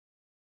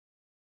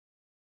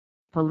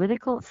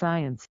Political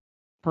science.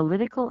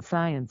 Political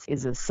science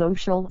is a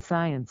social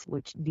science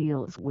which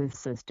deals with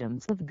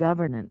systems of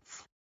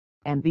governance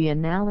and the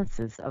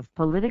analysis of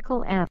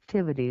political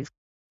activities,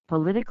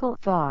 political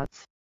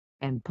thoughts,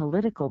 and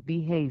political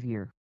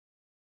behavior.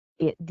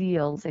 It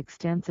deals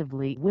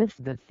extensively with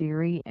the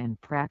theory and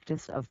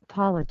practice of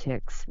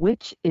politics,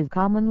 which is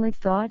commonly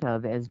thought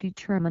of as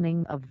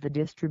determining of the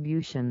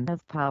distribution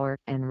of power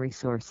and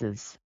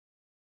resources.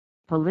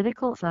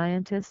 Political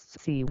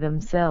scientists see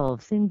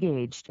themselves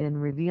engaged in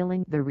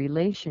revealing the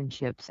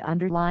relationships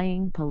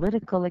underlying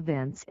political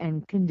events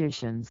and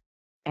conditions,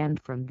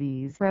 and from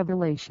these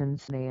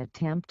revelations they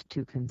attempt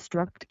to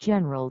construct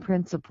general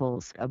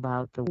principles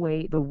about the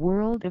way the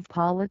world of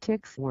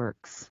politics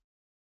works.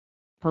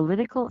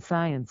 Political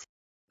science,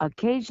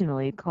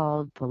 occasionally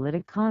called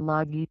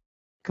politicology,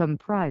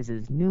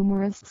 comprises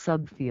numerous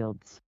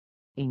subfields,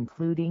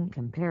 including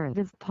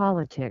comparative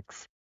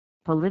politics,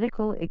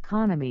 political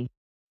economy,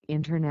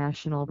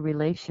 international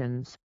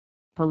relations,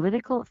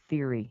 political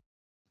theory,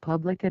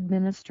 public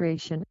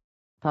administration,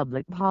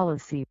 public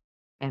policy,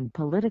 and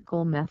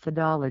political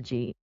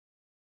methodology.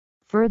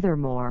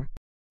 Furthermore,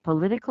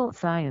 political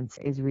science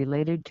is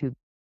related to,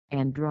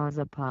 and draws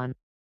upon,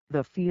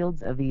 the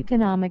fields of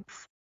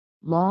economics,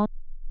 law,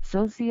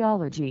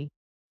 sociology,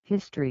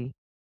 history,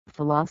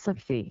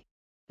 philosophy,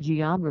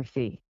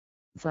 geography,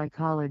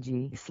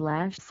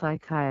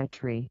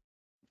 psychology/psychiatry,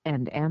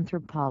 and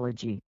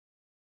anthropology.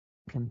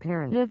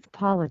 Comparative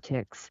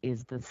politics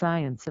is the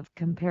science of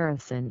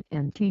comparison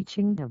and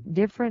teaching of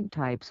different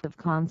types of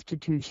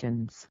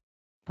constitutions,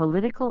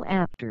 political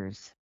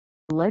actors,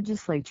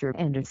 legislature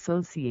and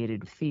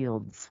associated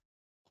fields,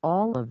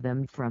 all of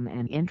them from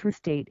an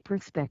intrastate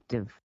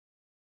perspective.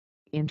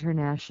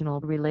 International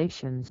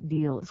relations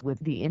deals with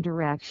the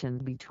interaction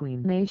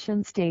between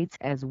nation-states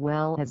as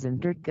well as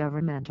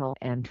intergovernmental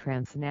and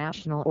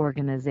transnational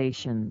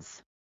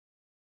organizations.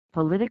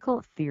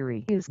 Political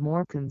theory is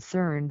more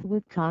concerned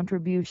with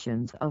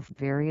contributions of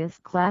various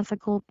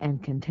classical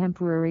and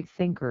contemporary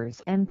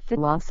thinkers and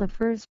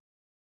philosophers.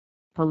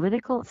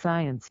 Political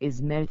science is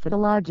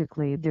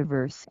methodologically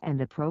diverse and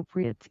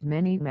appropriates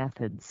many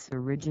methods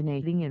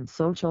originating in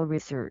social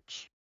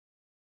research.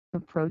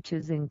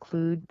 Approaches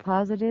include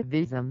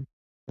positivism,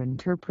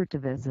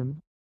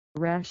 interpretivism,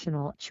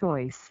 rational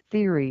choice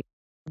theory,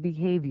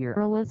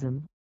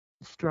 behavioralism,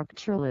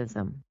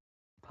 structuralism,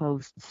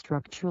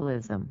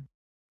 post-structuralism,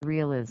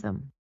 realism,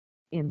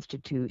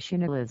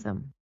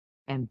 institutionalism,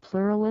 and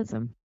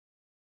pluralism.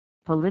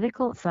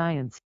 Political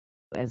science,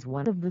 as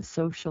one of the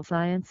social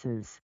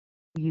sciences,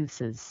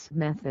 uses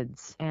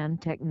methods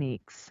and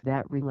techniques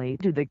that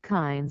relate to the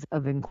kinds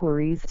of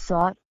inquiries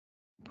sought.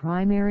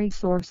 Primary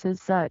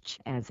sources such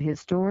as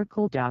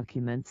historical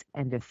documents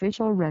and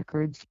official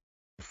records,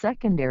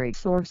 secondary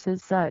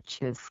sources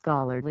such as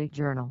scholarly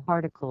journal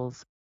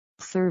articles,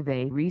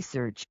 survey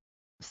research,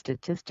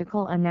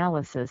 statistical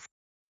analysis,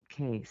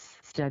 case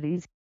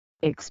studies,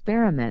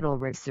 experimental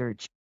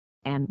research,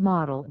 and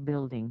model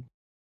building.